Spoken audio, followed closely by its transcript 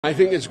I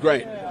think it's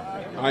great.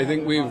 I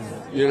think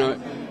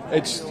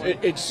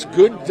it's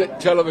good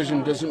that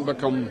television doesn't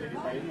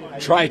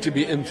try to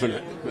be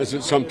infinite, as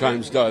it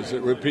sometimes does.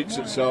 It repeats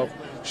itself.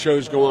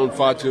 Shows go on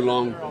far too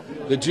long.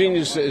 The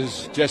genius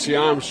is Jesse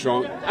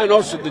Armstrong, and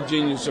also the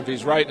genius of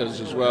his writers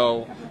as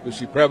well.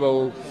 Lucy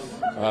Preble,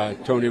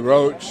 Tony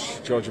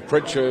Roach, Georgia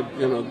Pritchard,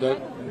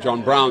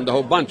 John Brown, the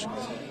whole bunch,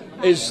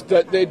 is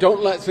that they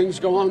don't let things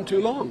go on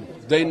too long.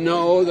 They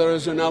know there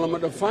is an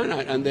element of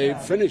finite, and they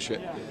finish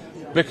it.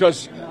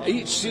 Because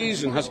each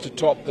season has to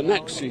top the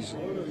next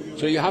season.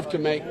 So you have to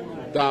make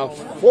the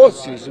fourth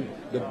season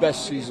the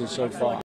best season so far.